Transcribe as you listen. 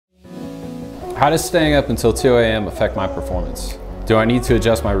How does staying up until 2 a.m. affect my performance? Do I need to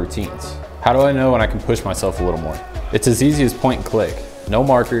adjust my routines? How do I know when I can push myself a little more? It's as easy as point and click. No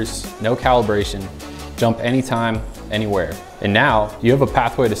markers, no calibration, jump anytime, anywhere. And now you have a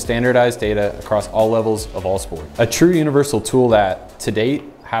pathway to standardized data across all levels of all sport. A true universal tool that, to date,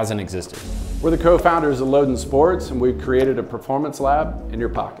 hasn't existed. We're the co-founders of Loden Sports, and we've created a performance lab in your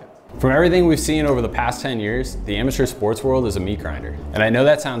pocket. From everything we've seen over the past 10 years, the amateur sports world is a meat grinder. And I know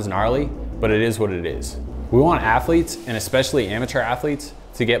that sounds gnarly, but it is what it is. We want athletes, and especially amateur athletes,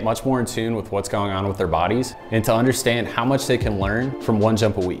 to get much more in tune with what's going on with their bodies and to understand how much they can learn from one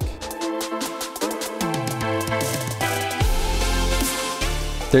jump a week.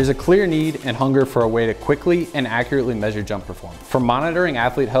 There's a clear need and hunger for a way to quickly and accurately measure jump performance, from monitoring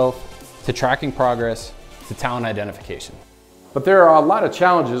athlete health to tracking progress to talent identification. But there are a lot of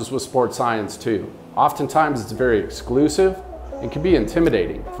challenges with sports science too. Oftentimes it's very exclusive and can be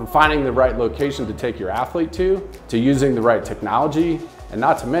intimidating, from finding the right location to take your athlete to using the right technology, and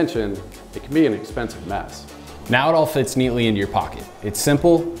not to mention, it can be an expensive mess. Now it all fits neatly into your pocket. It's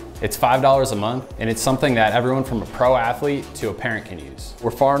simple, it's $5 a month, and it's something that everyone from a pro athlete to a parent can use.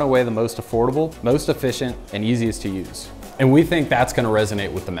 We're far and away the most affordable, most efficient, and easiest to use. And we think that's going to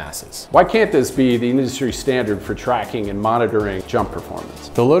resonate with the masses. Why can't this be the industry standard for tracking and monitoring jump performance?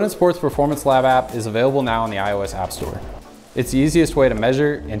 The Loden Sports Performance Lab app is available now on the iOS App Store. It's the easiest way to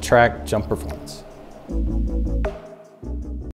measure and track jump performance.